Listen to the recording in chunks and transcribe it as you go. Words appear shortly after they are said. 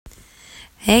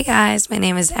Hey guys, my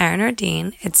name is Erin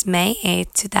Ordine. It's May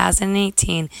 8th,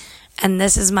 2018, and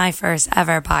this is my first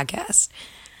ever podcast.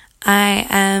 I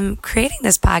am creating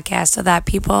this podcast so that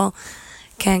people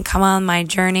can come on my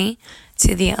journey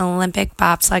to the Olympic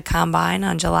Bobsled Combine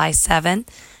on July 7th,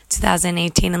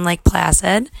 2018 in Lake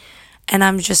Placid. And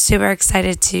I'm just super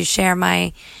excited to share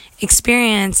my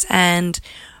experience and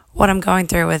what I'm going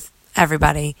through with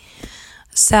everybody.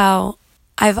 So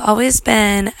I've always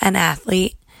been an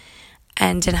athlete.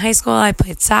 And in high school, I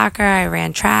played soccer, I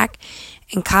ran track.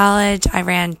 In college, I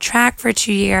ran track for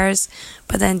 2 years,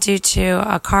 but then due to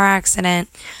a car accident,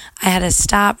 I had to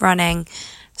stop running.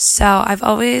 So I've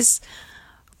always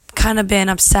kind of been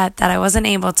upset that I wasn't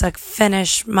able to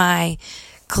finish my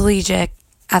collegiate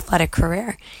athletic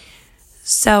career.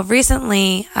 So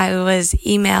recently, I was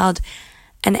emailed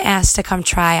and asked to come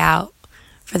try out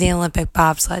for the Olympic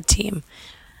bobsled team.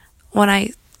 When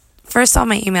I first saw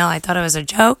my email, I thought it was a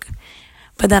joke.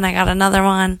 But then I got another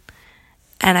one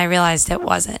and I realized it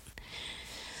wasn't.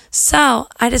 So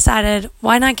I decided,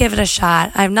 why not give it a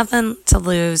shot? I have nothing to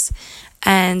lose.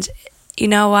 And you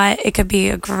know what? It could be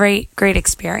a great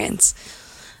experience.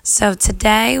 So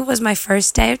today was my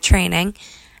first day of training.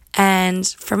 And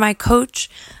for my coach,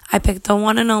 I picked the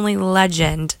one and only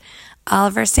legend,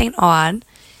 Oliver St. Aud.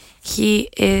 He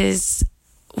is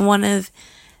one of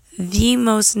the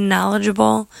most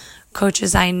knowledgeable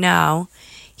coaches I know.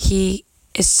 He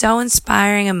is so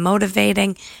inspiring and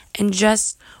motivating and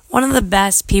just one of the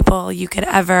best people you could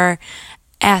ever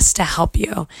ask to help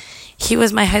you. He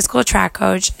was my high school track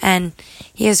coach and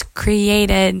he has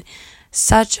created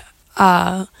such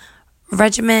a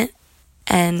regiment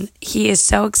and he is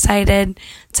so excited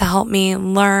to help me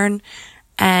learn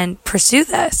and pursue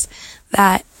this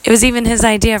that it was even his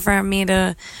idea for me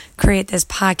to create this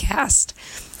podcast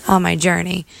on my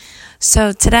journey.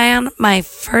 So today on my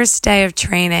first day of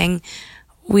training,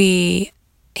 he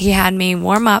had me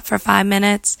warm up for 5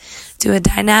 minutes, do a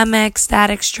dynamic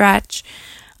static stretch,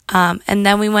 and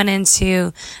then we went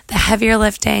into the heavier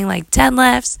lifting like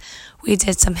deadlifts. We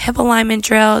did some hip alignment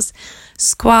drills,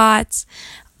 squats,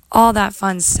 all that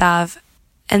fun stuff.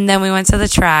 And then we went to the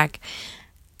track.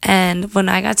 And when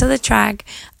I got to the track,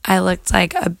 I looked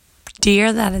like a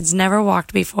deer that has never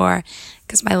walked before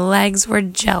because my legs were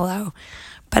jello.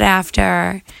 But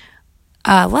after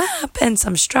a lap and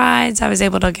some strides, I was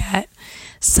able to get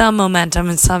some momentum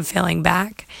and some feeling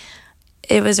back.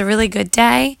 It was a really good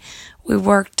day. We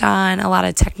worked on a lot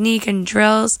of technique and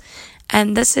drills,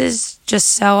 and this is just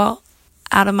so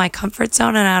out of my comfort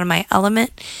zone and out of my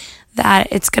element that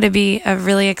it's going to be a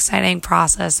really exciting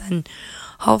process, and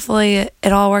hopefully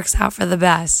it all works out for the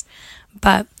best.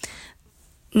 But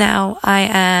now I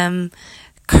am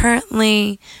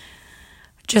currently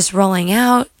just rolling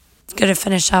out, going to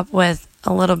finish up with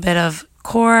a little bit of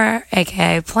core,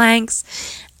 aka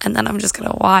planks, and then I'm just going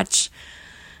to watch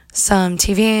some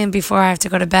TV before I have to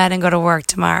go to bed and go to work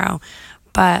tomorrow.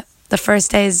 But the first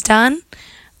day is done.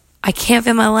 I can't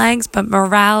feel my legs, but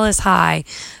morale is high.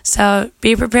 So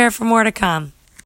be prepared for more to come.